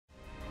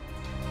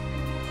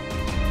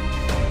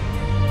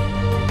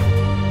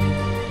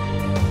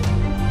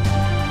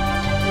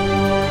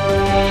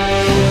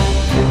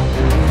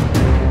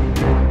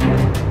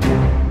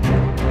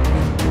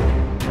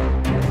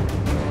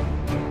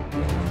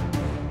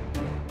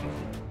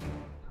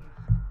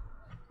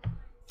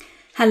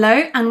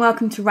Hello and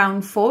welcome to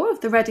round 4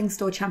 of the Reading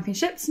Store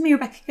Championships. Me,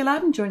 Rebecca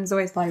Gillard, and joined as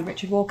always by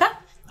Richard Walker.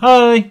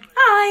 Hi.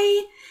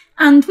 Hi.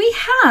 And we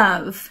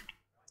have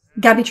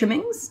Gabbi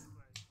Trimmings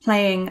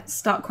playing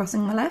Start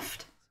Crossing on the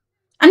left.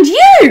 And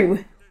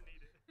you!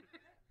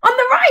 On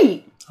the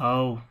right!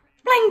 Oh.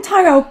 Playing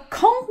Tyrell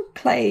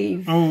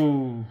Conclave.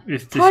 Oh,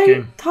 it's this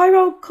game.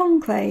 Tyrell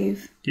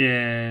Conclave.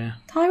 Yeah.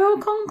 Tyrell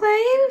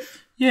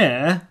Conclave?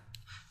 Yeah.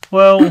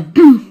 Well...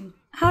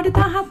 How did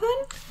that happen?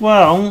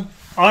 Well,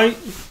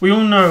 we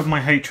all know of my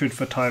hatred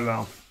for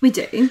Tyrell. We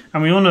do.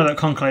 And we all know that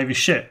Conclave is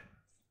shit.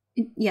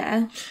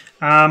 Yeah.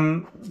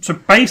 So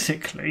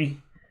basically,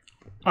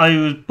 I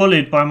was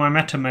bullied by my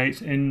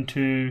metamates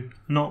into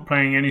not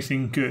playing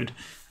anything good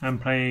and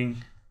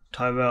playing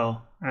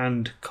Tyrell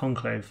and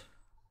Conclave.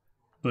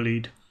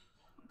 Bullied.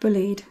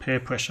 Bullied. Peer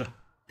pressure.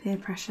 Peer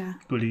pressure.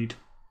 Bullied.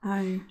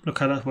 Oh. Look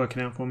how that's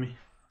working out for me.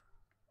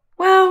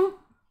 Well,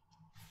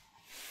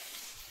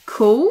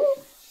 cool.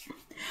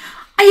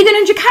 Are you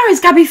going to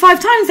Dracarys'd Gabbi 5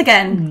 times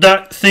again?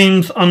 That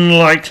seems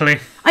unlikely.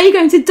 Are you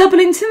going to double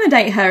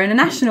intimidate her in the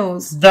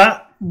Nationals?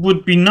 That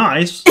would be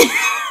nice.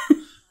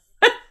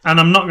 And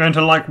I'm not going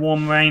to like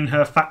Warm Rain,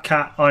 her fat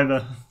cat,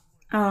 either.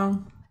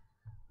 Oh.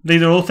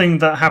 These are all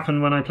things that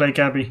happen when I play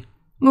Gabbi.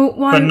 Well,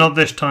 why? But not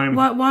this time.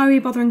 Why are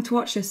you bothering to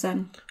watch this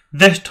then?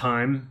 This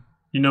time,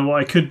 you know what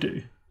I could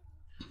do?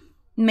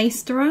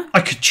 Maesterer?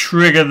 I could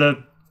trigger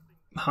the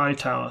high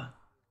tower.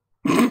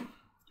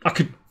 I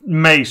could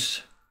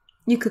mace.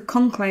 You could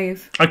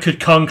conclave. I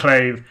could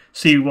conclave.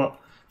 See what,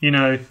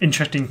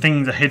 interesting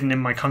things are hidden in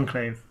my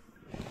conclave.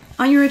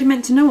 Aren't you already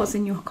meant to know what's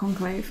in your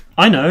conclave?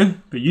 I know,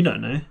 but you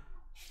don't know.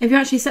 Have you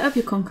actually set up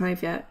your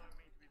conclave yet?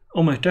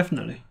 Almost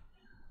definitely.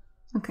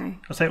 Okay.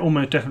 I say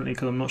almost definitely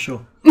because I'm not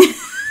sure.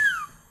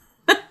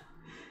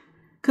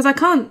 Because I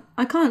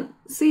can't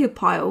see a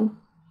pile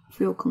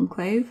for your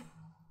conclave.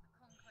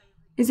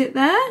 Is it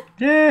there?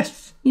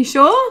 Yes. You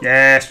sure?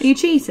 Yes. Are you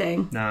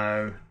cheating?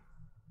 No.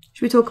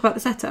 Should we talk about the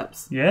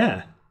setups?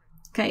 Yeah.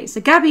 Okay, so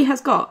Gabbi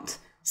has got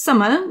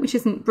Summer, which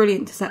isn't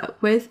brilliant to set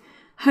up with,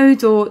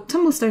 Hodor,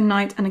 Tumblestone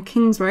Knight, and a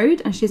King's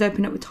Road, and she's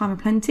opened up with Time of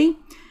Plenty.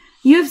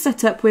 You have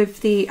set up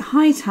with the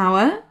High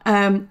Tower,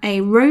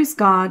 a Rose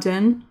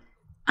Garden,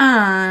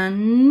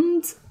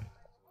 and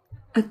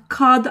a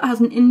card that has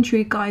an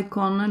intrigue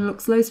icon and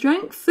looks low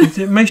strength. Is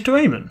it Maester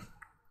Aemon?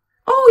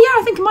 Oh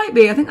yeah, I think it might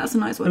be. I think that's a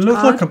nice watch It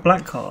looks card. like a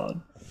black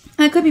card.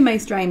 It could be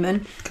Maester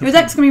Aemon. Your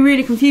deck's going to be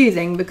really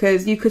confusing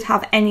because you could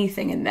have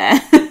anything in there.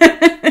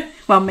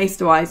 Well,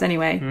 Maester-wise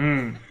anyway.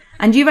 Mm.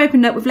 And you've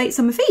opened up with Late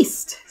Summer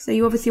Feast. So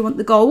you obviously want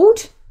the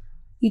gold.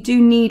 You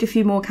do need a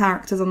few more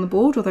characters on the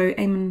board, although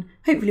Aemon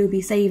hopefully will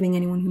be saving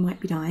anyone who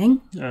might be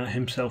dying.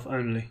 Himself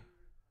only.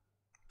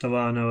 There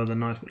are no other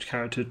Night Watch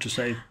characters to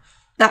save.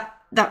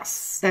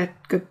 That's a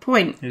good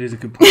point. It is a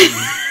good point.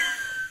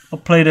 I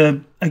played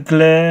a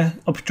glare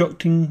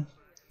obstructing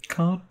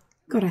card.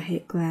 God, I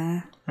hate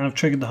glare. And I've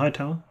triggered the High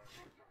Tower.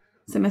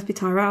 So it must be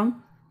Tyrell.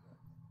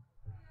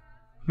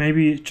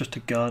 Maybe it's just a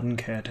garden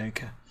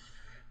caretaker.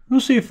 We'll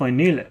see if I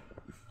kneel it.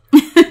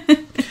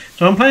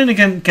 So I'm playing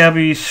against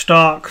Gabbi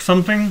Stark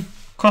something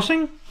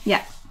crossing?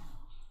 Yeah.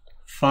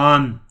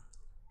 Fun.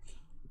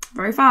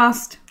 Very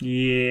fast.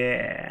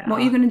 Yeah.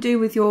 What are you going to do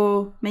with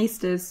your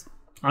maesters?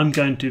 I'm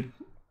going to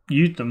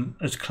use them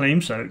as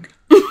claim soak.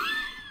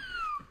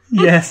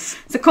 Yes.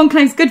 So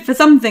Conclave's good for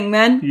something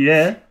then.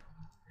 Yeah.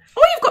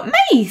 Oh, you've got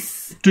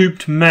mace.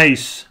 Duped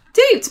mace.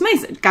 Duped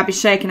mace.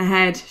 Gabby's shaking her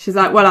head. She's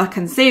like, well, I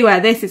can see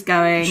where this is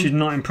going. She's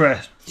not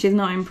impressed. She's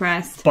not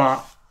impressed.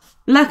 But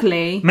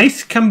luckily,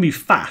 mace can be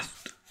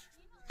fast,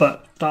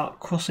 but Dark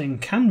Crossing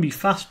can be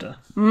faster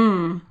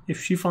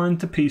if she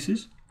finds the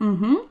pieces.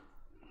 Mm-hmm.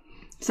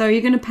 So are you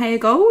going to pay a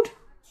gold?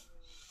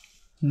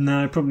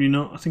 No, probably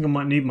not. I think I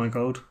might need my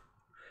gold.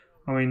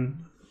 I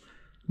mean,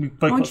 we've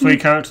both got 3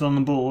 characters on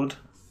the board,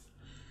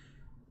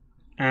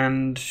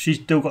 and she's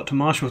still got to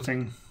marshal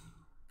thing.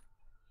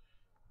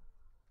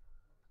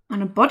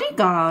 And a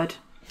bodyguard.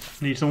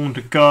 Need someone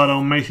to guard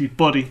on Macy's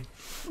body.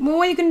 Well,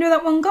 what are you going to do with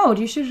that 1 gold?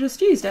 You should have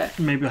just used it.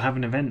 Maybe I'll have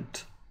an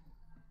event.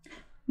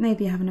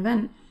 Maybe have an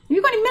event. Have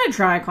you got any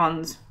military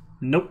icons?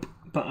 Nope,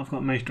 but I've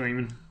got Maester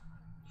Aemon,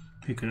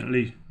 who can at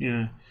least,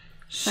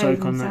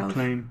 soak on that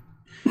claim.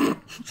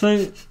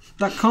 So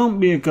that can't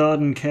be a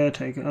garden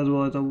caretaker,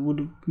 otherwise I would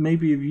have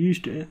maybe have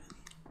used it.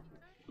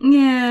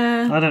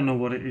 Yeah. I don't know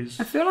what it is.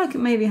 I feel like it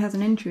maybe has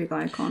an intrigue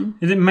icon.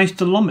 Is it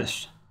Maester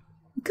Lomist?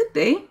 It could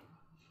be.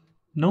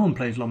 No one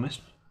plays Lomist.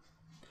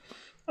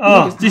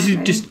 Oh, this is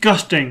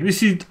disgusting.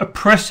 This is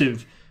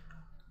oppressive.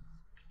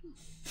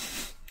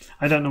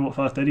 I don't know what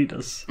Fast Eddie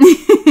does.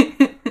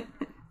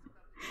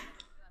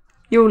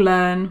 You'll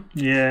learn.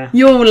 Yeah.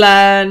 You'll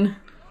learn.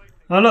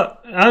 Oh, look.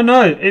 Oh,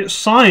 no. It's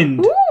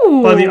signed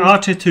by the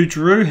artist who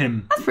drew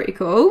him. That's pretty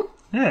cool.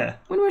 Yeah. I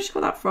wonder where she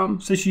got that from.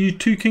 So she used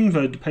 2 King's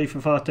Road to pay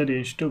for Fast Eddie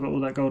and she still got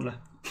all that gold left.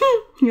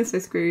 You're so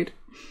screwed.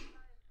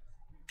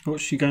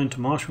 What's she going to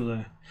Marshall,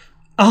 though?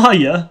 Are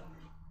ya?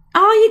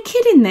 Are you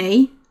kidding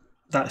me?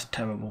 That's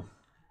terrible.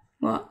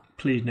 What?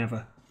 Please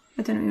never.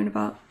 I don't know what you're on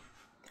about.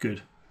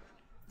 Good.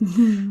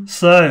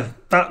 So,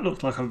 that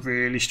looks like a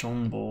really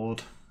strong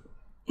board.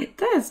 It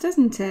does,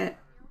 doesn't it?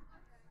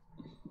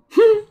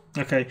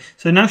 Okay,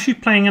 so now she's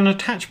playing an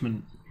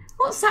attachment.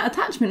 What's that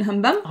attachment,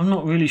 Humbum? I'm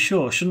not really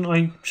sure. Shouldn't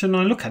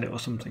I look at it or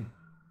something?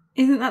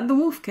 Isn't that the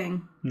Wolf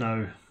King?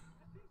 No.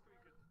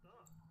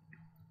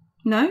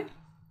 No?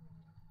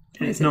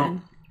 It's not.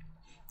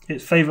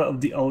 It's Favour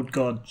of the Old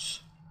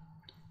Gods.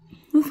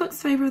 Who the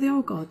fuck's Favour of the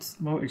Old Gods?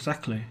 Well,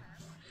 exactly.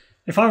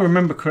 If I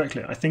remember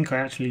correctly, I think I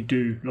actually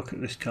do look at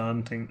this card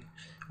and think,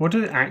 what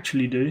does it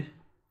actually do?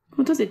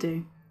 What does it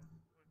do?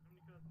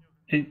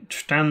 It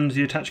stands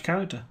the attached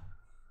character.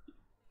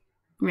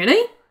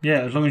 Really?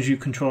 Yeah, as long as you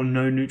control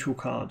no neutral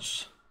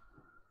cards.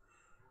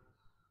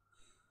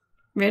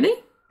 Really?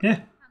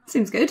 Yeah.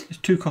 Seems good. It's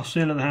 2 cost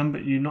seal of the hand,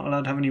 but you're not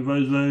allowed to have any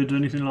rose roads or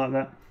anything like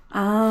that.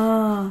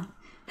 Ah.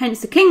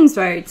 Hence the King's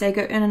Roads. They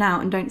go in and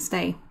out and don't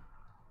stay.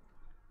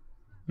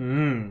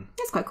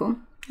 That's quite cool.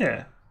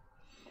 Yeah.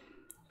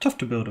 Tough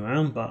to build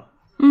around, but...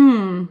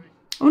 I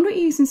wonder what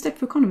you use instead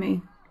for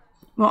economy.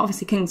 Well,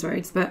 obviously King's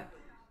Roads, but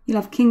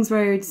you'll have King's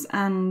Roads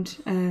and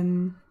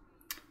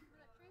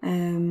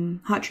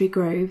Hartree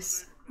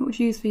Groves. What would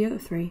you use for the other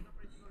 3?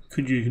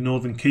 Could use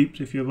Northern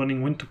Keeps if you're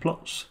running winter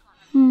plots.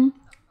 I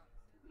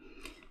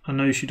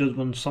know she does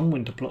run some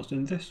winter plots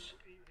in this.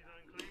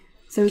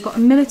 So we've got a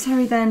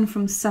military then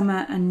from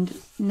Summer and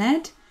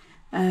Ned.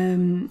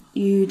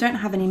 You don't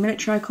have any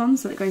military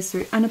icons, so it goes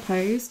through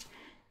unopposed.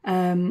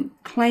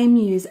 Claim,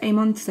 use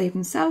Aemon to save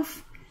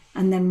himself,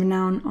 and then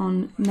Renown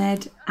on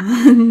Ned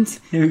and...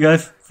 Here we go,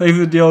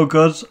 Favour of the Old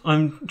Gods.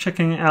 I'm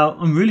checking it out.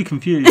 I'm really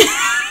confused.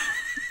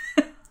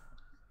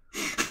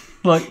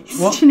 Like,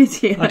 what? Such an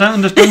idiot. I don't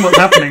understand what's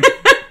happening.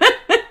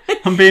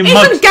 I'm being Even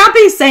mugged.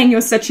 Gabby's saying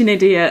you're such an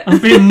idiot. I'm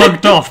being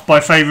mugged off by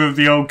Favour of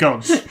the Old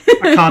Gods.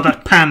 A card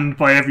that's panned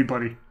by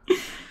everybody.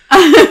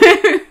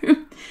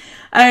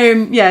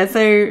 Yeah,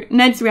 so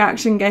Ned's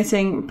reaction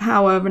getting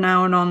power,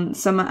 Renown on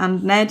Summer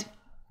and Ned.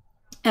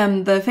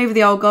 The Favour of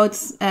the Old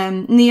Gods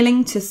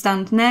kneeling to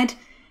stand Ned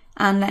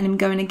and letting him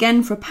go in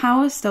again for a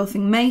power,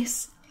 stealthing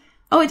Mace.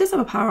 Oh, it does have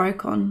a power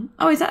icon.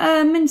 Oh, is that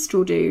a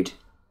minstrel dude?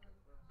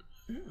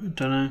 I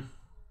don't know.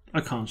 I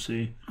can't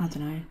see. I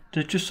don't know.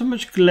 There's just so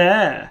much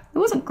glare. It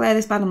wasn't glare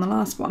this bad on the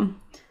last one.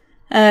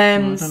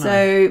 Well,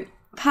 So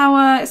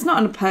power, it's not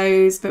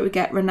unopposed, but we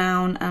get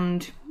Renown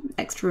and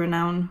extra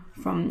Renown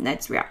from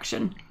Ned's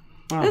reaction.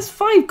 Wow. There's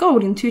 5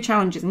 gold in 2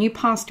 challenges, and you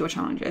passed your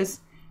challenges.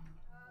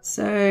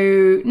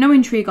 So no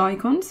intrigue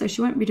icon, so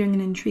she won't be doing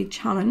an intrigue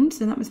challenge,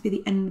 so that must be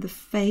the end of the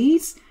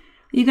phase.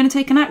 Are you going to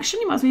take an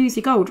action? You might as well use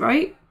your gold,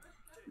 right?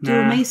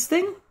 Do a mace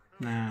thing?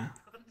 Nah.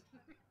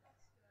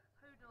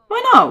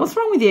 Why not? What's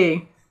wrong with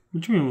you?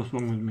 What do you mean what's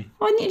wrong with me?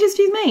 Why didn't you just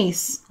use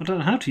mace? I don't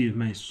know how to use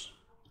mace.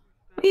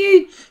 Are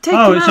you taking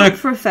out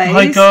for a phase?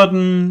 High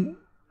Garden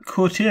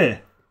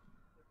Courtier.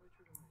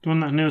 The one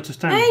that's near to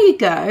stand. There you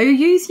go.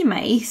 Use your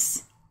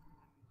mace.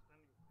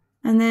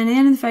 And then at the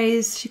end of the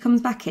phase, she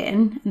comes back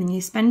in, and then you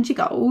spend your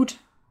gold.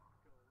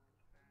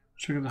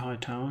 Trigger the high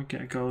tower,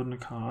 get a gold and a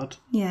card.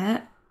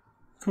 Yeah.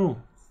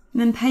 Cool.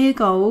 And then pay your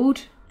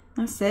gold.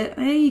 That's it.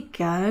 There you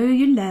go.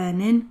 You're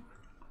learning.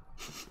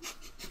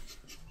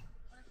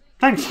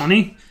 Thanks,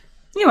 honey.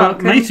 You're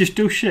welcome. Mace is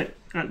still shit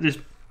at this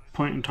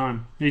point in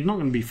time. He's not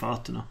going to be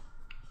fast enough.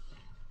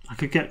 I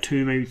could get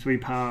 2, maybe 3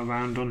 power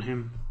around on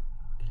him.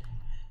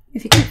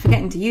 If you keep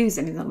forgetting to use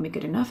him, he's not going to be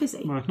good enough, is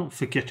he? Well, it's not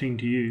forgetting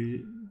to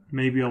use.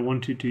 Maybe I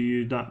wanted to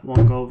use that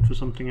 1 gold for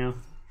something else.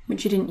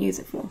 Which you didn't use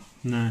it for.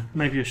 No,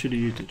 maybe I should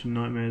have used it to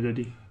Nightmare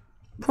Daddy.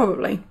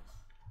 Probably.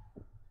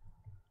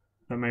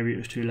 But maybe it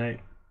was too late.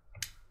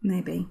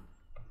 Maybe.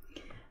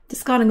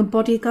 Discarding a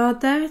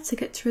bodyguard there to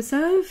get to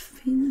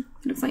reserve. It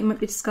looks like you might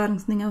be discarding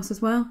something else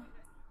as well.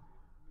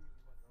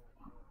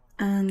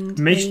 And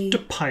Maester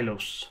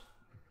Pylos.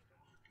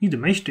 He's a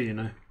Maester, you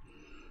know.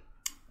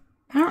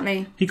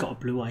 Apparently. He got a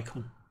blue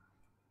icon.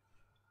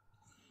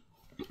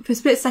 For a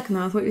split second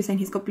though, I thought you were saying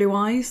he's got blue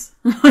eyes.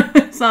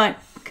 It's like,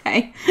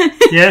 okay.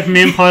 Yeah,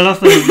 me and Pylos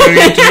are very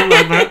intimate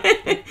like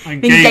that. I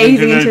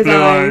gazed into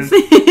those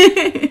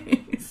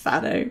blue eyes.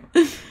 Sado.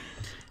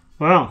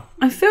 Wow.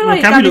 I feel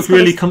like Gabby looks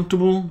really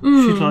comfortable.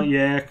 She's like,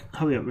 yeah,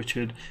 hurry up,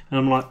 Richard. And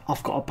I'm like,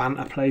 I've got a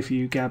banter play for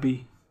you,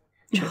 Gabby.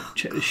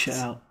 Check this shit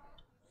out.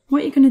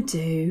 What are you going to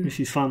do? This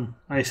is fun.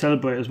 I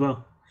celebrate as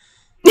well.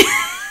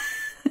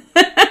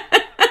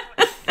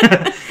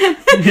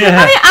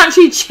 Yeah. Are you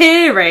actually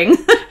cheering?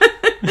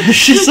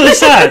 She's so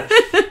sad.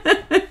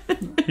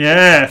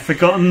 Yeah,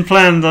 forgotten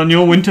plans on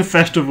your winter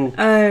festival.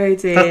 Oh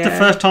dear. That's the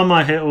first time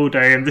I hit all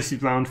day, and this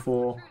is round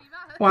 4.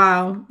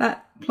 Wow,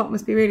 that plot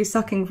must be really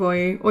sucking for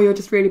you, or you're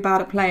just really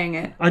bad at playing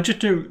it. I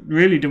just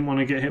really didn't want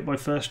to get hit by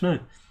first snow.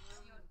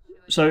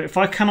 So if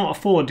I cannot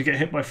afford to get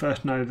hit by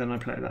first snow, then I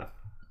play that.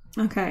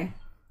 Okay.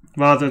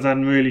 Rather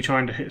than really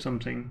trying to hit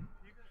something.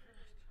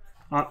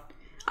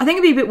 I think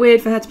it'd be a bit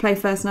weird for her to play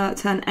first snow that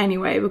turn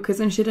anyway, because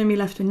then she'd only be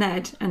left with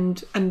Ned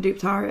and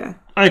Duptaria.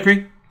 I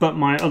agree, but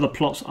my other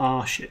plots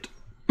are shit.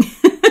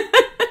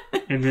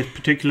 In this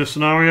particular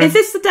scenario. Is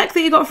this the deck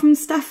that you got from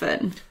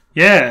Stefan?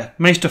 Yeah,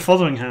 Maester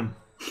Fotheringham.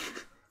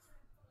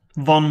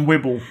 Von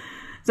Wibble.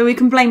 So we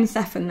can blame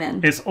Stefan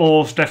then. It's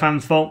all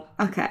Stefan's fault.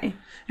 Okay.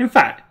 In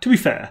fact, to be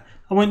fair,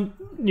 I went,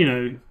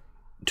 2-3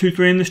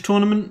 in this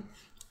tournament,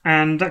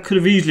 and that could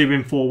have easily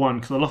been 4-1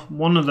 because I lost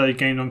one of those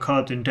games on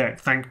cards in deck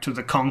thanks to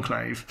the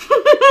Conclave.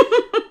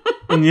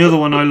 And the other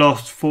one I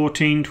lost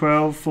 14-12,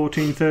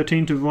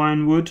 14-13 to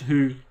Ryan Wood,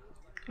 who's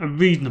a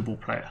reasonable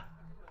player.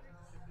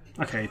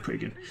 Okay, pretty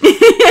good.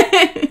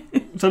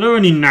 So they're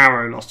only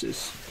narrow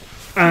losses.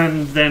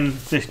 And then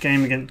this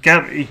game against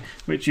Gabbi,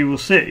 which you will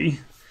see,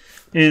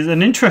 is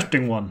an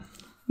interesting one.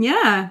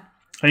 Yeah.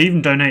 I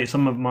even donate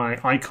some of my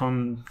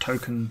icon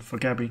token for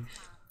Gabbi.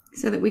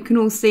 So that we can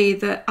all see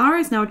that Ara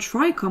is now a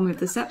Tricon with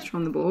the Sceptre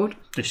on the board.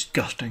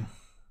 Disgusting.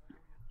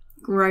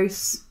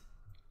 Gross.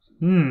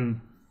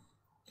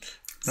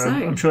 So,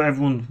 I'm sure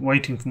everyone's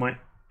waiting for my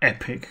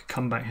epic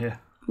comeback here.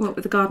 What,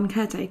 with the Garden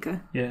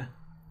Caretaker? Yeah.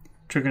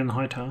 Triggering the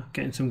Hightower,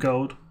 getting some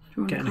gold,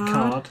 getting a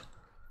card.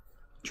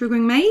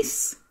 Triggering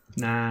Mace?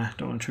 Nah,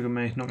 don't want to trigger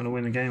Mace. Not going to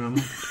win the game, am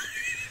I?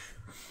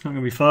 Not going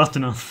to be fast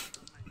enough.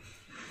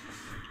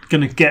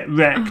 Going to get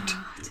wrecked.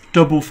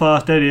 Double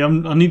Fast Eddie.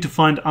 I need to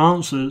find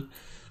answers.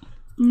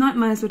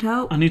 Nightmares would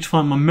help. I need to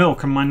find my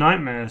milk and my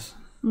nightmares.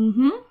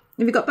 Mm-hmm.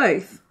 Have you got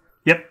both?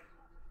 Yep.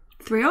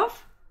 3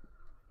 off?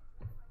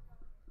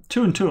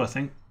 2 and 2, I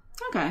think.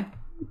 Okay.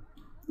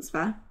 That's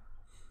fair.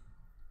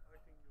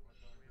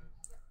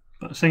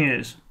 But the thing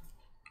is,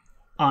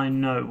 I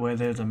know where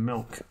there's a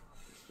milk.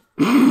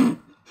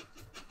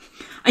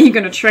 Are you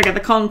going to trigger the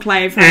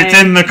Conclave? Hey? It's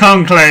in the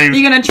Conclave.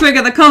 You're going to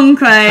trigger the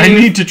Conclave. I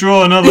need to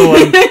draw another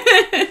one.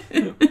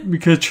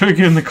 Because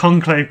triggering the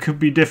Conclave could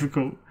be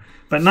difficult.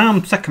 But now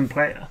I'm second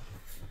player.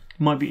 It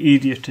might be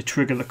easier to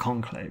trigger the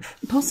Conclave.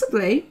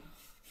 Possibly.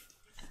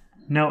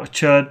 Knelt a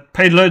churd.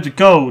 Paid loads of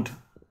gold.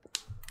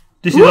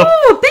 This is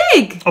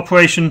big!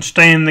 Operation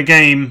Stay in the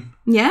Game.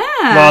 Yeah.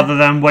 Rather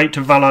than wait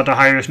to Valar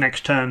Dahiris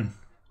next turn.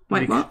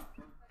 Wait, what?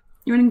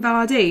 You're running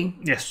Valar D?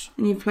 Yes.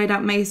 And you've played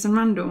out Mace and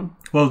Randall?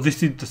 Well,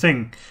 this is the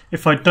thing.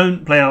 If I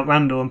don't play out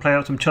Randall and play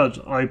out some chuds,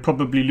 I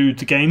probably lose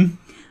the game.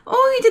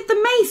 Oh, you did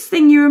the Mace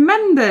thing, you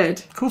remembered.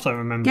 Of course I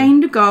remember.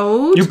 Gained a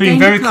gold. You're being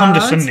very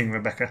condescending,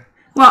 Rebecca.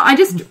 Well,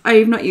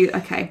 you've not used...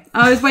 Okay.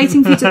 I was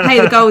waiting for you to pay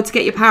the gold to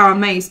get your power on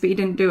Mace, but you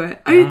didn't do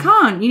it. Oh, you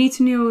can't. You need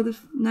to know all the...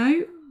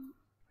 No?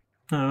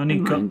 No, I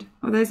need gold.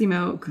 Oh, there's your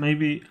milk.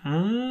 Maybe...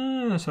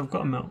 so I've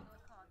got a milk.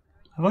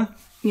 Have I?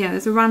 Yeah,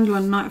 there's a Randall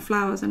and Night of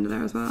Flowers under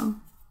there as well.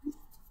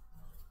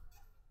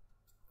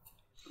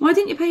 Why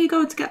didn't you pay your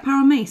gold to get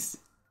power on Mace?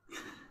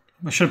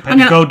 I should have paid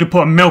the gold to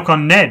put a milk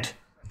on Ned.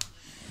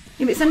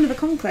 Yeah, but it's under the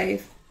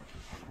Conclave.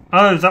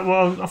 Oh, is that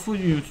what I thought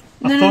you...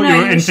 I thought you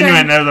were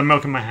insinuating there was a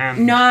milk in my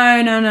hand. No.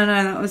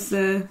 That was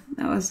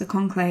the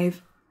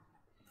Conclave.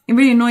 It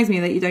really annoys me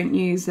that you don't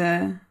use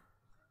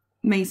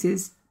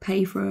Mace's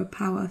pay for a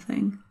power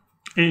thing.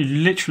 It is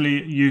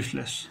literally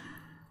useless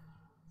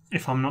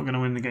if I'm not going to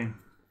win the game.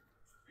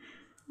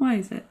 Why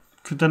is it?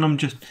 Because then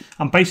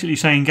I'm basically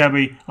saying,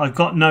 Gabbi, I've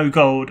got no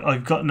gold,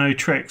 I've got no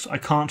tricks, I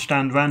can't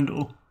stand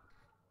Randall.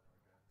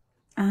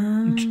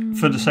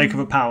 For the sake of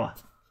a power.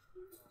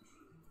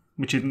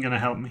 Which isn't going to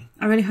help me.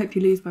 I really hope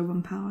you lose by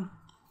 1 power.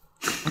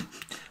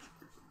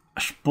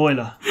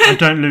 Spoiler, I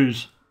don't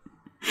lose.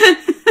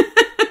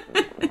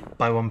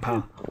 By 1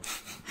 power.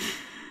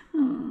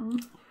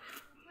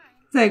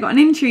 So got an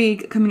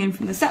intrigue coming in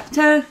from the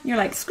Sceptre. You're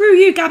like, screw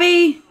you,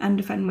 Gabbi! And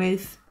defend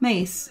with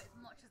Mace.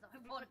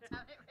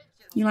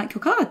 You like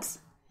your cards?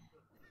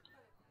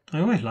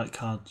 I always like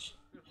cards.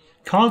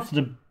 Cards are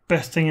the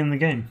best thing in the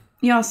game.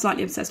 You are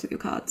slightly obsessed with your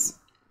cards.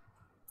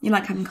 You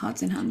like having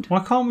cards in hand.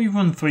 Why can't we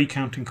run 3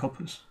 counting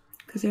coppers?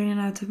 Because you're only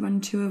allowed to run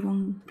 2 of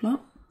one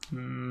plot.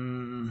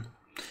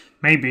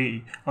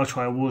 Maybe I'll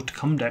try a War to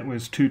Come deck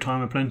with 2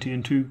 Time of Plenty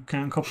and 2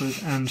 counting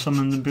coppers and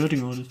summon the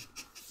building orders.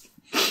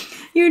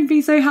 You would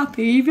be so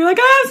happy. You'd be like,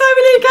 I have so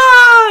many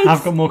cards!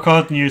 I've got more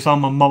cards than you, so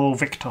I'm a moral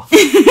victor.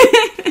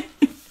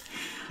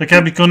 So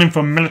Gabbi's gone in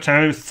for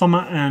Military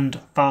Thumber and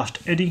Fast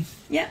Eddie.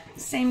 Yep,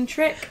 same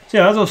trick. So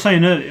yeah, as I was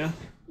saying earlier,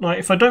 like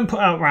if I don't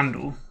put out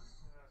Randall,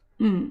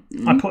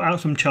 I put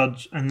out some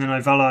chuds and then I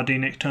Valar D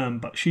next turn,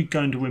 but she's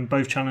going to win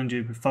both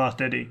challenges with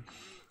Fast Eddie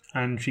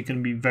and she's going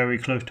to be very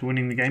close to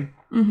winning the game.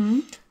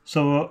 Mm-hmm.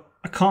 So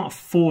I can't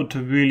afford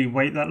to really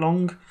wait that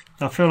long.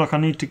 I feel like I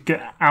need to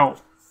get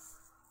out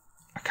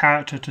a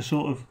character to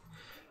sort of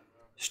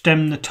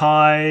stem the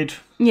tide,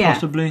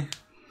 possibly.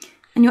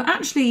 And you're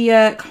actually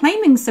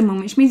claiming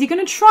someone, which means you're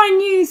going to try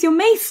and use your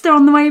Maester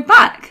on the way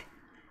back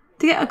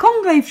to get a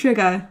Conclave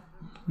trigger.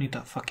 Need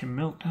that fucking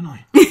milk, don't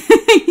I?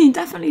 You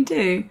definitely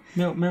do.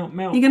 Milk. You're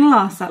going to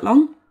last that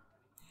long?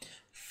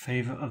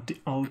 Favour of the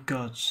old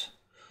gods.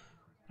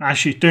 As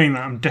she's doing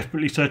that, I'm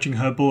desperately searching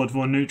her board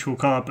for a neutral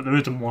card, but there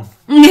isn't one.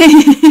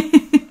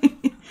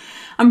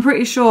 I'm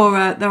pretty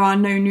sure there are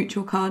no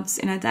neutral cards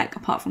in her deck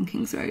apart from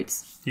King's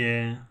Roads.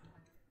 Yeah.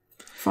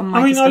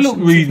 I look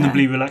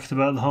reasonably relaxed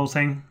about the whole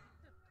thing.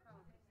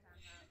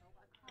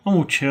 I'm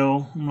all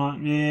chill. I'm like,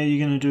 yeah,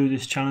 you're going to do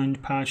this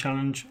challenge, power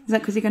challenge. Is that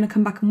because you're going to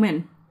come back and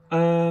win?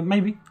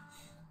 Maybe.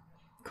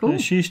 Cool.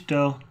 She's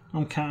still...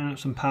 I'm counting up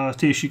some power.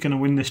 See if she's going to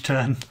win this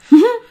turn.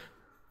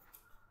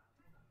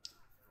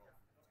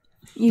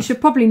 You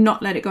should probably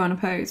not let it go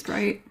unopposed,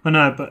 right? I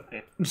know, but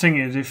the thing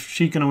is, if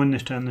she's going to win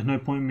this turn, there's no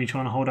point in me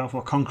trying to hold out for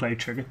a Conclave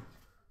trigger.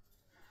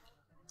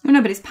 Oh,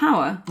 no, but it's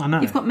power. I know.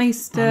 You've got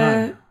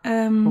Maester. But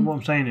what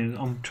I'm saying is,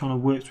 I'm trying to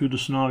work through the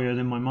scenarios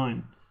in my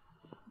mind.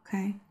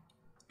 Okay.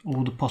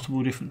 All the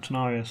possible different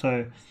scenarios.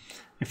 So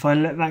if I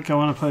let that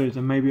go unopposed,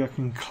 then maybe I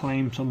can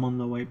claim some on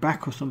the way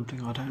back or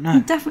something. I don't know.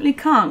 You definitely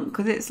can't,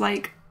 because it's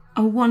like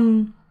a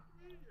 1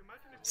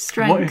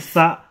 strength. What if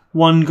that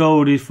 1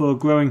 gold is for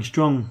growing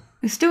strong?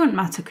 It still wouldn't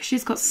matter, because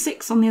she's got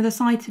 6 on the other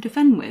side to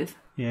defend with.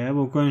 Yeah,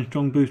 well, growing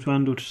strong boosts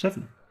Randall to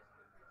 7.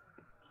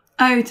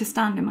 Oh, to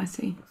stand him, I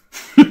see.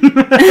 These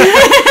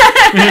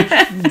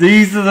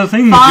are the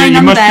things Fine, that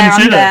you must I'm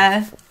consider.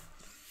 there.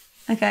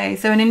 Okay,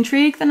 so an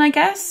intrigue then, I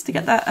guess, to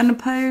get that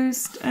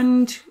unopposed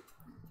and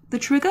the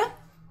trigger.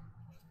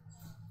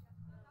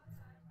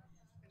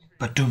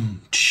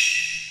 Ba-dum.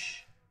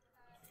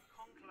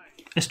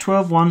 It's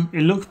 12-1.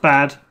 It looks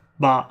bad,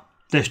 but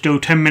there's still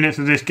 10 minutes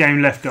of this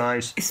game left,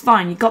 guys. It's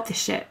fine, you got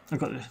this shit. I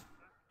got this.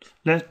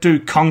 Let's do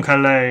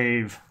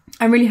Conclave.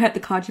 I really hope the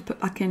card you put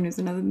back in was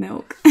another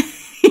milk.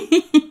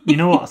 You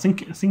know what? I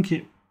think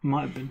it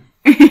might have been.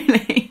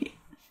 Really?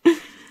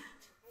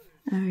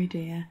 Oh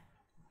dear.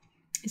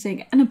 So you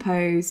get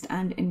unopposed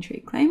and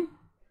intrigue claim.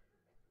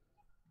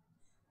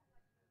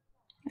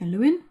 And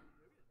Lewin.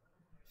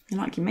 You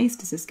like your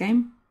maesters this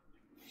game.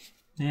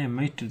 Yeah,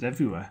 maesters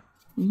everywhere.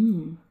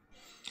 Mm.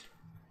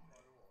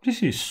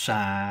 This is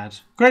sad.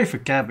 Great for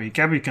Gabbi.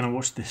 Gabbi's going to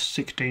watch this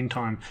 16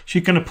 times.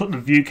 She's going to put the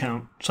view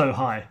count so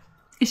high.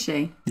 Is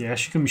she? Yeah,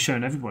 she's going to be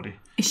showing everybody.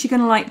 Is she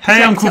going to like...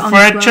 Hey, Uncle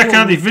Fred, check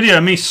out this video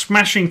of me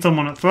smashing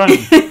someone at throne.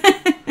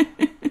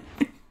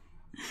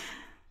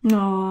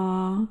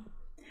 Aww.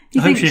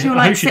 You think she'll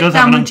like sit does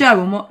down with Joe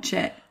and watch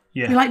it?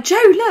 Yeah. You're like,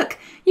 Joe, look,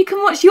 you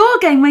can watch your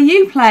game where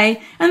you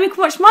play, and we can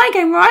watch my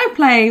game where I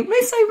play.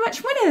 We're so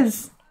much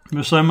winners.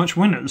 We're so much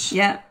winners.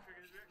 Yeah.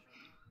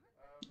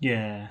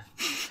 Yeah.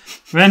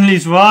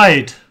 Renly's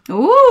ride.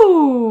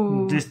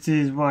 Ooh. This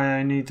is why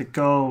I need the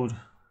gold.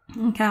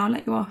 Okay, I'll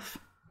let you off.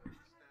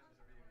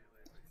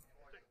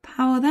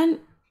 Power then.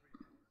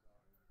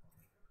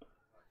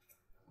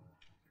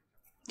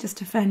 Just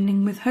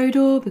defending with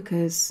Hodor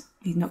because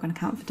he's not going to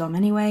count for Dom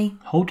anyway.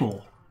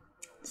 Hodor.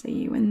 So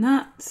you win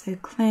that. So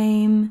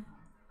claim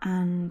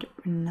and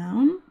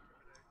renown.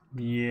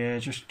 Yeah,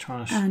 just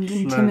trying to and slow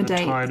the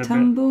intimidate tide the a bit.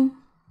 tumble.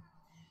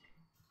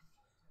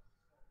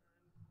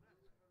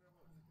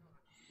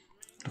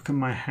 Look at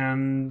my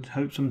hand.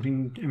 Hope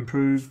something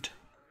improved.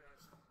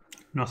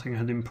 Nothing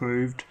had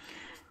improved.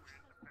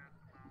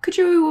 Could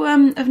you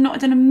have not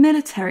done a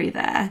military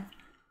there?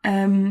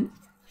 And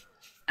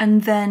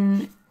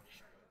then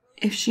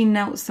if she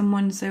knelt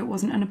someone so it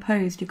wasn't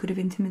unopposed, you could have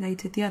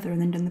intimidated the other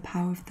and then done the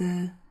power of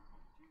the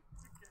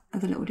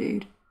other little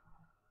dude.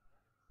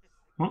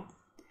 What?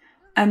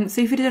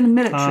 So if you'd have done a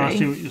military... I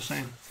see what you're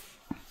saying.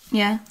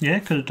 Yeah? Yeah,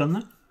 could have done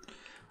that.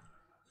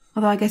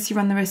 Although I guess you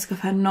run the risk of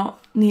her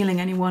not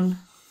kneeling anyone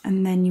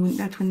and then you wouldn't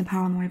be able to win the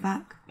power on the way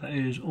back. That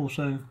is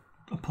also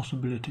a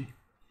possibility.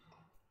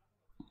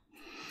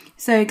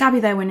 So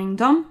Gabbi there winning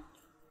Dom.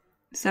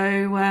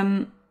 So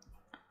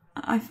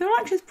I feel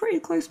like she's pretty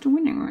close to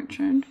winning,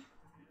 Richard.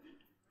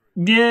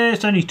 Yeah,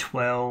 it's only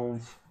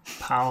 12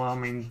 power. I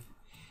mean,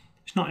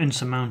 it's not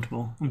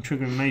insurmountable. I'm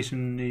triggering Mace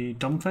in the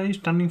Dom phase,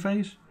 standing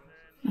phase.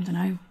 I don't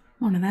know.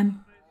 One of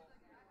them.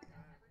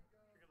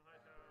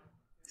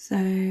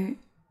 So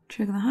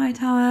trigger the high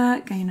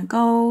tower, gain a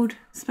gold,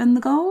 spend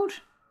the gold.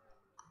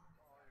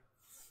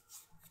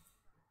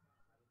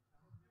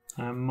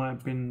 That might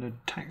have been the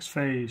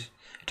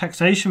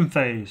taxation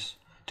phase,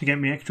 to get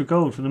me extra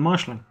gold for the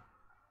marshalling.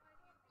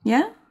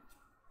 Yeah?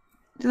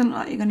 Doesn't look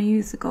like you're going to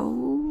use the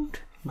gold.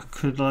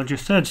 Because I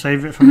just said,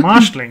 save it for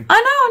marshalling.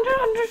 I know,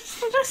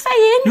 I'm just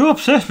saying. You're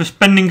obsessed with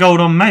spending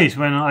gold on Mace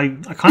when I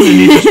kind of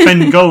need to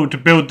spend gold to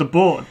build the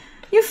board.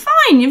 You're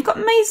fine, you've got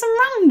Mace and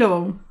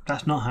Randall.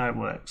 That's not how it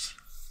works.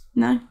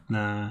 No?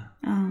 Nah.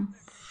 Oh.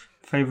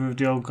 Favour of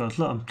the old gods.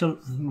 Look, I'm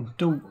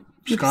still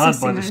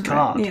scarred by this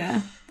card.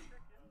 Yeah.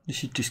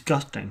 This is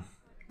disgusting.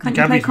 Can't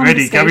you play Gabbi's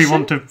ready. Gabbi confiscation?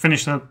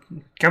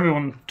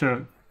 want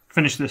to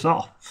finish this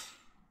off.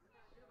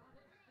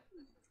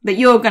 But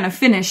you're going to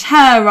finish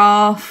her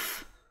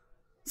off.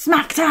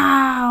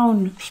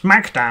 Smackdown!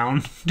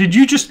 Smackdown? Did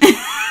you just...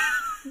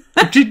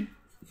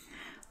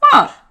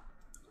 What?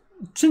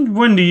 Since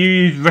when do you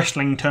use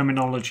wrestling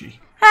terminology?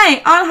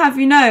 Hey, I'll have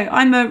you know,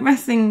 I'm a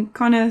wrestling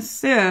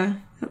connoisseur.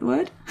 Is that the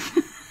word?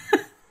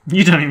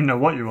 You don't even know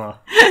what you are.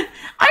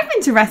 I've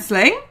been to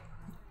wrestling.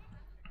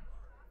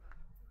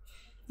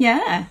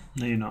 Yeah.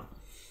 No, you're not.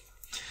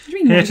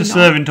 Really Here to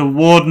serve into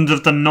Wardens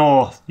of the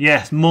North.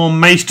 Yes, more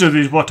maesters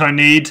is what I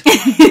need.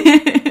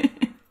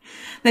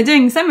 They're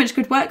doing so much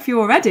good work for you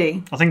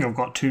already. I think I've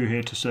got 2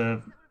 here to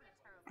serve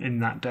in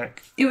that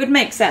deck. It would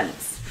make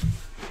sense.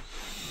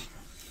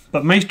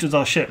 But maesters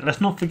are shit.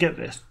 Let's not forget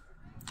this.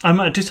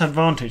 I'm at a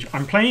disadvantage.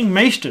 I'm playing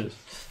maesters.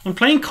 I'm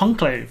playing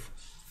Conclave.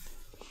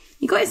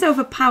 You got yourself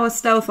a power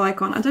stealth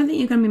icon. I don't think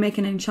you're going to be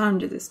making any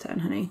challenges this turn,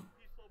 honey.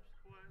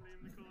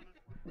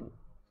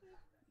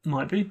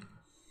 Might be.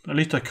 At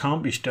least I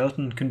can't be stealth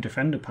and can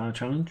defend a power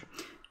challenge.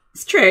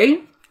 It's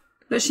true,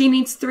 but she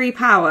needs 3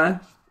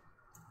 power.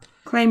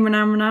 Claim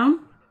renown.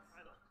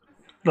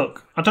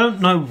 Look, I don't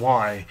know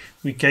why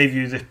we gave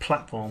you this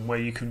platform where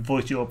you can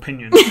voice your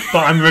opinion, but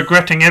I'm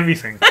regretting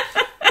everything.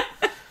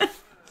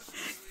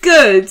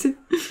 Good.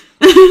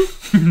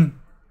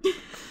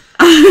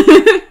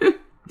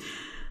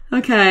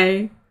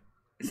 Okay.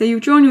 So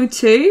you've drawn your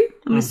 2.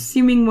 I'm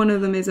assuming one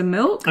of them is a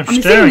milk. I'm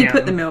assuming you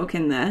put the milk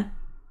in there.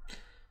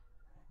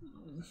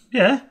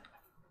 Yeah.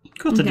 Of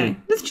course I do.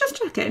 Let's just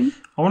check in.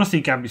 I want to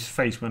see Gabby's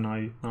face when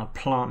I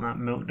plant that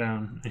milk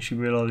down and she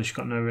realises she's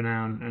got no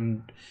renown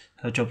and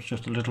her job's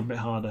just a little bit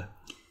harder.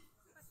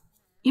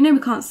 You know we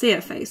can't see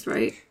her face,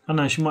 right? I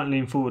know, she might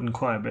lean forward and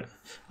cry a bit.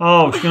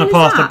 Oh, she's going to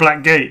pass the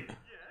black gate.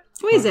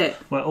 Where is it?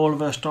 Where all of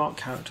her start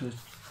characters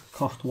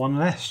cost 1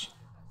 less.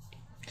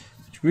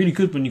 It's really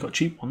good when you've got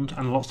cheap ones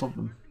and lots of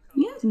them.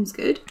 Yeah, seems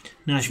good.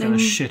 Now she's got to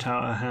shit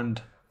out her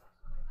hand.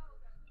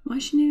 Why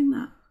is she doing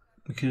that?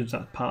 Because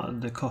that's part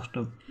of the cost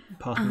of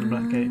passing the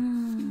black gate.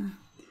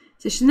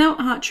 So she's now at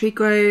Hartree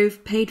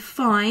Grove, paid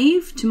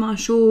 5 to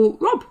Marshal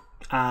Rob.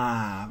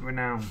 Ah,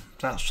 renown.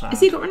 That's sad. Has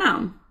he got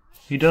renown?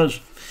 He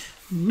does.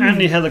 And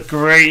he has a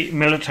great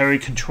military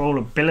control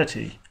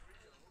ability,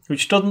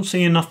 which doesn't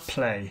see enough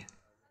play.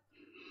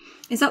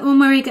 Is that the one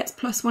where he gets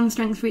 +1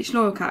 strength for each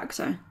loyal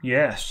character?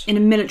 Yes. In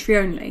a military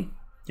only?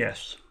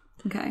 Yes.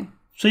 Okay.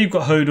 So you've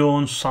got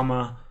Hodorn,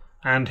 Summer,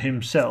 and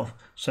himself.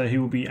 So he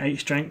will be 8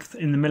 strength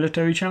in the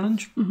military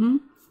challenge. Mm-hmm.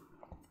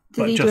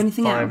 Does he do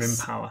anything else? 5 in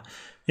power.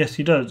 Yes,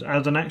 he does.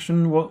 As an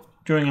action,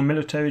 during a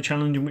military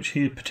challenge in which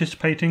he is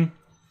participating,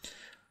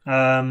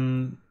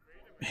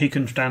 he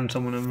can stand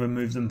someone and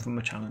remove them from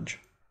a challenge.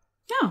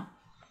 Oh.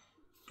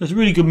 There's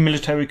really good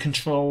military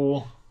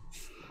control.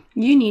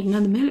 You need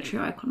another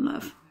military icon,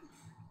 love.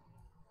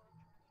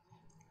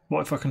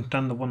 What if I can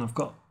stand the one I've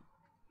got?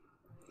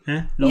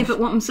 Yeah, yeah, but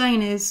what I'm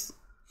saying is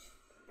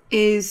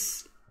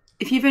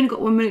if you've only got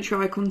 1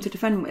 military icon to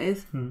defend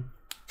with...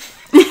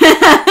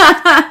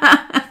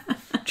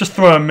 Just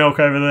throw a milk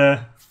over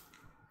there.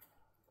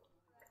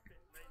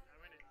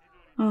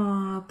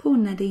 Oh, poor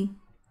Neddy.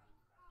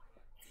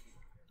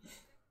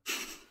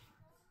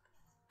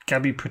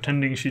 Gabby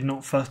pretending she's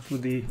not fussed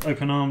with the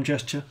open arm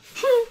gesture.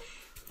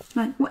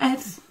 Like, what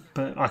else?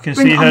 But I can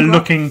see her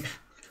looking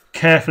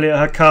carefully at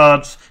her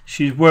cards.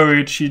 She's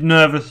worried, she's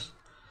nervous.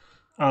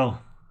 Oh,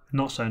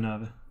 not so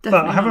nervous.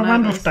 Definitely but I have a nervous.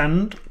 Randall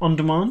stand on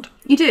demand.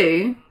 You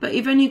do, but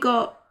you've only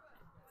got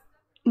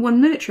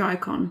 1 military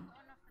icon.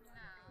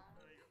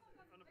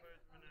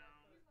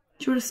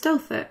 Do you want to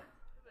stealth it?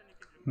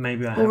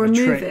 Maybe I have or a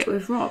trick. Or remove it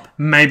with Rob.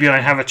 Maybe I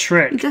have a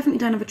trick. You definitely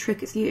don't have a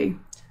trick, it's you.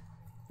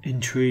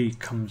 Intrigue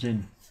comes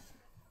in.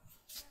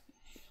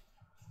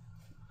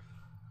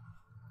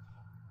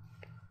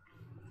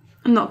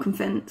 I'm not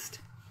convinced.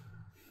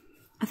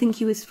 I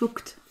think you was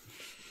fucked.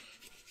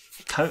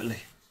 Totally.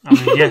 I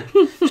mean, yeah.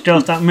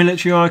 Stealth that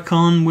military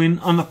icon, win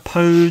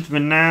unopposed,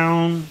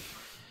 renown.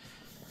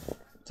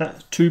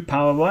 That's 2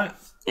 power, right?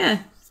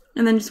 Yeah.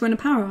 And then just win a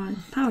power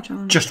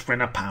challenge. Just win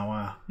a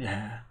power,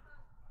 yeah.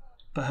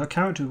 But her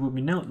character would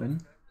be knelt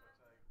then.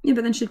 Yeah,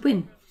 but then she'd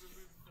win.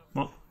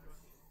 What?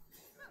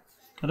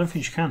 I don't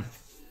think she can.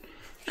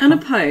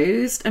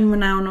 Unopposed and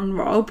renown on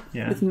Rob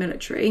with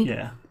military.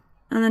 Yeah.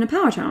 And then a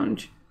power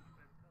challenge.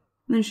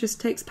 And then she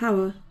just takes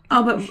power.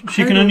 Oh, but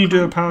she can only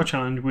do a power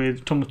challenge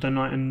with Tombstone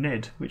Knight and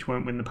Ned, which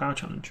won't win the power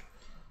challenge.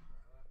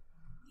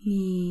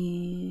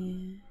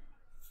 Yeah.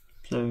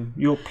 So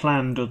your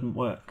plan doesn't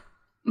work.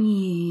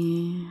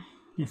 Yeah.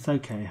 It's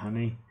okay,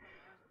 honey.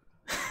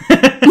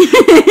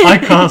 I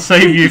can't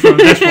save you from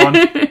this one.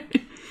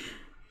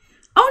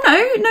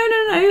 Oh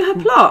no,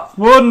 her plot.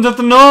 Wardens of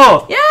the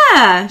North!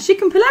 Yeah, she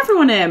can pull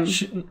everyone in.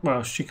 She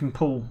can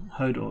pull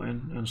Hodor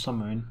in and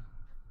Summer in.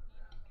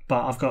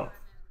 But I've got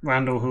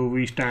Randall who will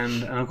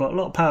restand and I've got a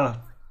lot of power.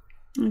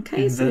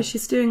 Okay, so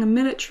she's doing a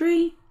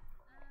military.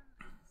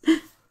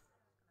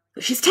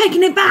 She's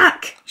taking it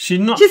back! She's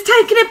taking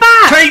it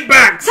back! Take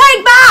backs!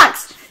 Take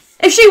backs!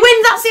 If she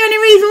wins, that's the only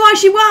reason why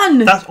she won!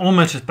 That's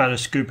almost as bad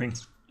as scooping.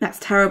 That's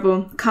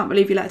terrible. Can't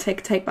believe you let her take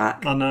a take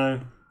back. I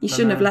know. You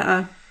shouldn't have let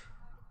her.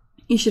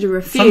 You should have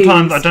refused.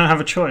 Sometimes I don't have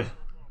a choice.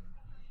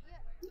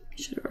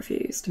 You should have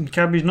refused. And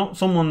Gabby's not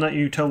someone that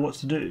you tell what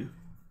to do.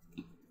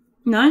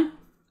 No?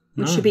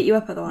 Would she beat you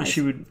up otherwise?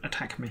 She would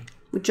attack me.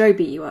 Would Joe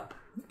beat you up?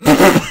 I'm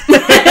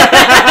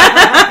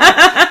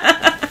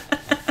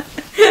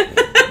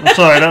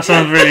sorry, that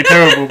sounds really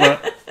terrible,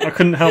 but I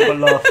couldn't help but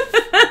laugh.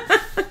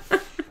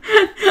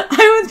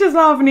 I was just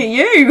laughing at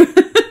you.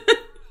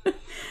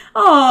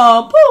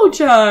 Oh, poor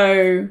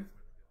Joe.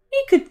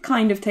 He could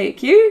kind of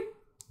take you.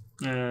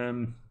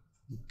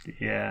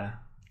 Yeah.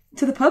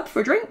 To the pub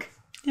for a drink?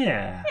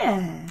 Yeah.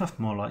 Yeah. That's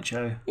more like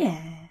Joe.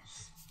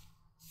 Yes.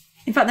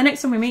 In fact, the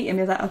next time we meet him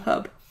is at a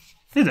pub.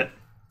 Is it?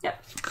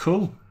 Yep.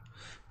 Cool.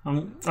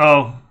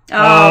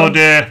 Oh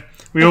dear.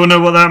 We all know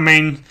what that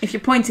means. If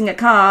you're pointing at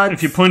cards.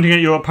 If you're pointing at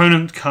your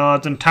opponent's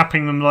cards and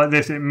tapping them like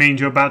this, it means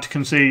you're about to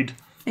concede.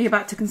 Are you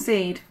about to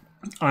concede?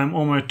 I'm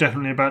almost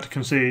definitely about to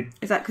concede.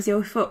 Is that because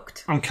you're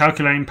fucked? I'm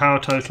calculating power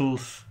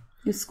totals.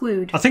 You're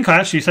screwed. I think I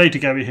actually say to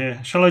Gabby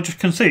here, shall I just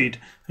concede?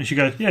 And she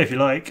goes, yeah, if you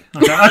like.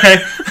 I go,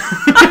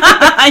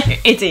 okay. You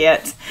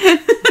idiot.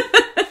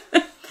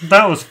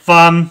 That was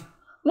fun.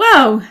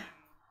 Well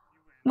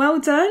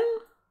done.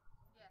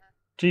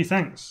 Gee,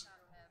 thanks.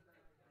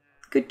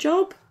 Good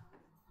job.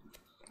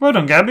 Well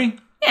done, Gabby.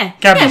 Yeah.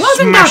 Gabby well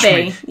done, smashed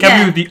Gabby. me.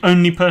 Gabby was the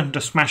only person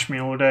to smash me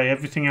all day.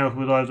 Everything else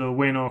was either a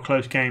win or a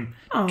close game.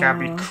 Aww.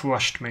 Gabby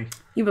crushed me.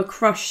 You were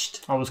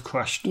crushed. I was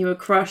crushed. You were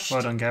crushed.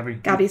 Well done, Gabby.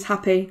 Gabby's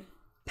happy.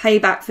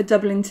 Payback for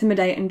double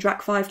Intimidate and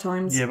Drac 5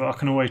 times. Yeah, but I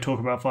can always talk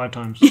about 5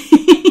 times.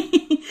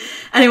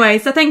 Anyway,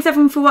 so thanks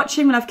everyone for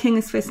watching. We'll have King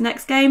of Swiss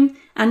next game.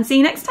 And see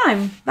you next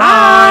time.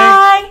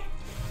 Bye. Bye.